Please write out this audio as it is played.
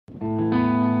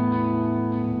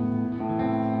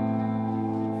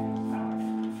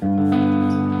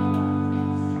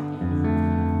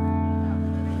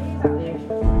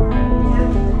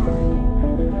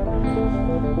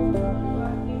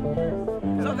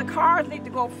the cars need to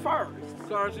go first.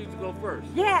 Cars need to go first?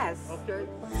 Yes. Okay.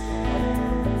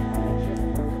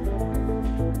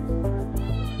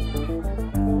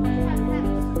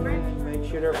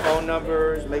 Make sure their phone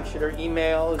numbers, make sure their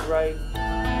email is right.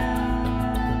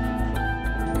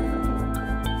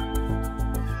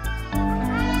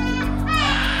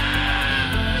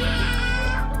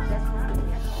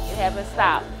 It haven't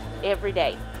stopped every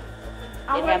day.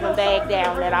 It haven't bagged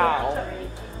down at all.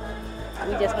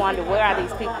 We just wonder where are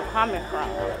these people coming from.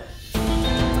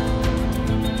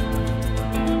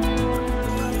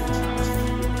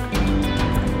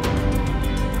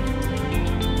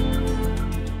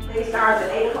 It starts at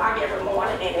 8 o'clock every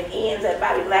morning and it ends at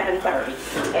about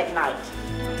 11:30 at night.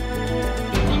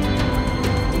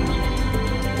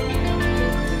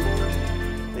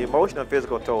 The emotional and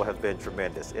physical toll has been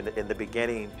tremendous. In the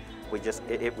beginning,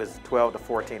 it was 12 to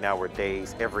 14-hour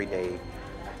days every day.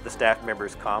 The staff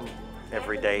members come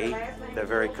every day. They're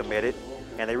very committed,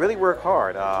 and they really work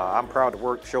hard. I'm proud to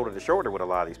work shoulder to shoulder with a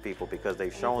lot of these people because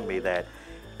they've shown me that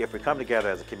if we come together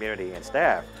as a community and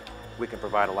staff, we can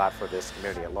provide a lot for this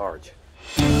community at large.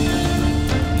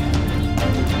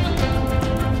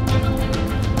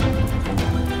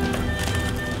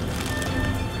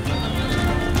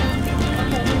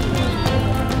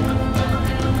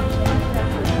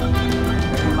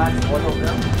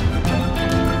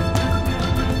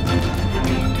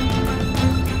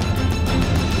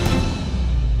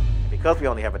 Because we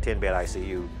only have a 10-bed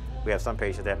ICU, we have some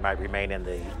patients that might remain in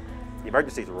the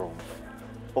emergency room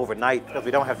overnight because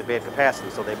we don't have the bed capacity,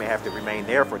 so they may have to remain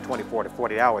there for 24 to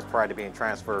 40 hours prior to being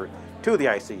transferred to the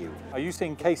ICU. Are you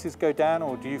seeing cases go down,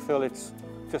 or do you feel it's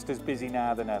just as busy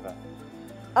now than ever?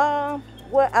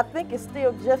 Well, I think it's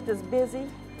still just as busy.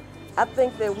 I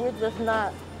think that we're just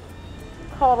not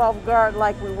caught off guard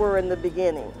like we were in the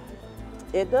beginning.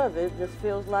 It does. It just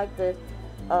feels like that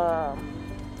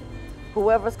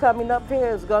whoever's coming up here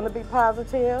is going to be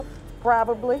positive,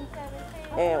 probably,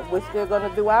 and we're still going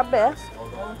to do our best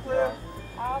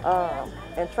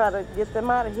and try to get them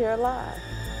out of here alive.